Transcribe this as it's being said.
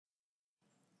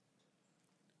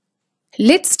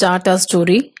Let's start our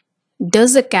story.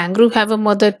 Does a kangaroo have a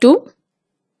mother too?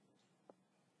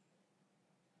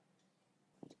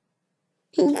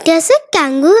 Does a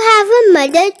kangaroo have a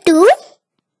mother too?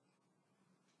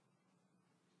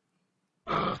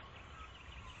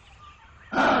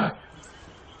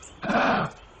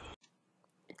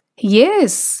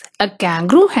 Yes, a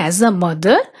kangaroo has a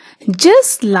mother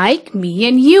just like me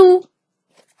and you.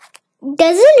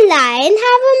 Does a lion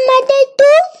have a mother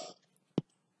too?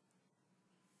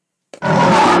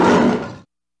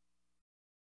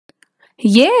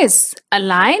 Yes, a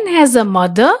lion has a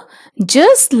mother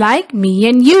just like me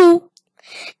and you.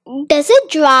 Does a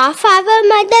giraffe have a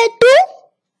mother too?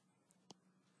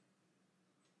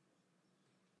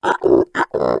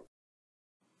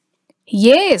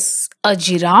 Yes, a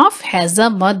giraffe has a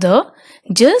mother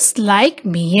just like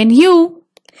me and you.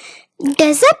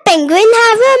 Does a penguin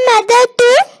have a mother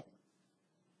too?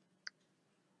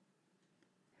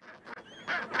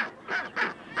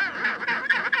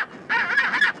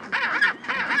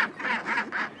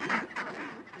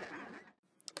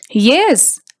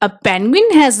 Yes, a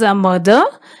penguin has a mother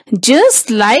just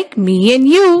like me and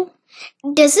you.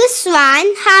 Does a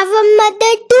swan have a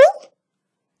mother too?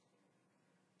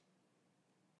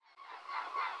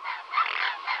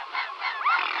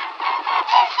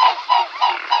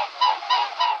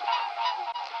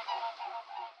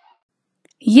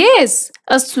 Yes,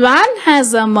 a swan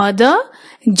has a mother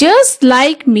just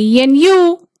like me and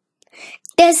you.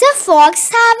 Does a fox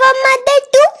have a mother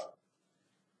too?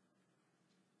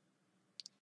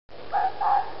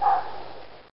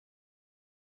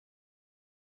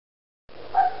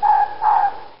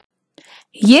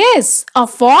 Yes, a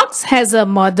fox has a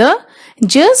mother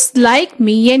just like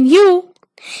me and you.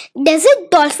 Does a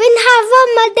dolphin have a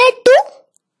mother too?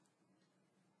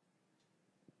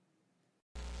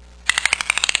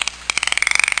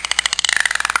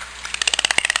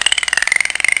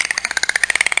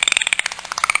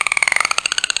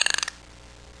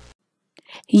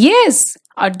 Yes,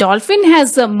 a dolphin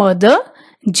has a mother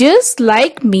just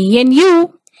like me and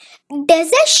you.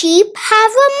 Does a sheep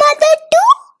have a mother too?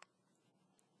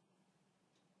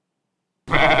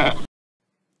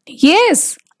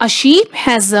 Yes, a sheep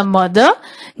has a mother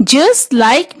just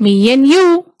like me and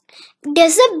you.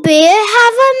 Does a bear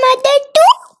have a mother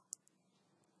too?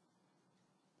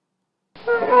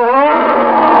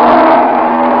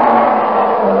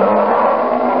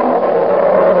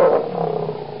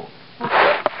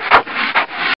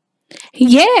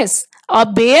 Yes, a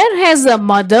bear has a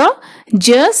mother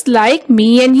just like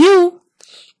me and you.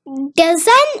 Does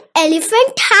an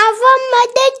elephant have a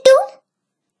mother too?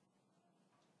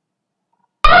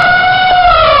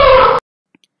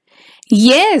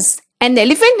 Yes, an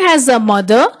elephant has a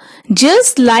mother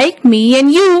just like me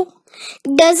and you.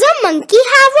 Does a monkey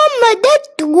have a mother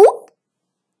too?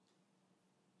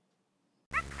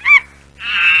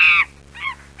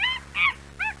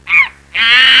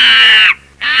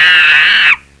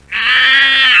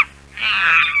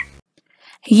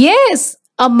 Yes,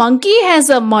 a monkey has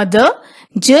a mother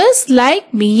just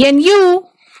like me and you.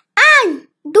 And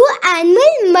do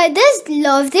animal mothers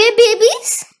love their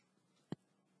babies?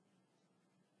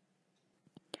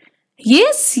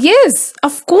 Yes,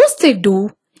 of course they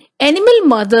do. Animal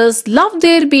mothers love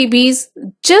their babies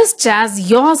just as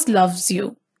yours loves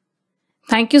you.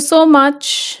 Thank you so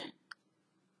much.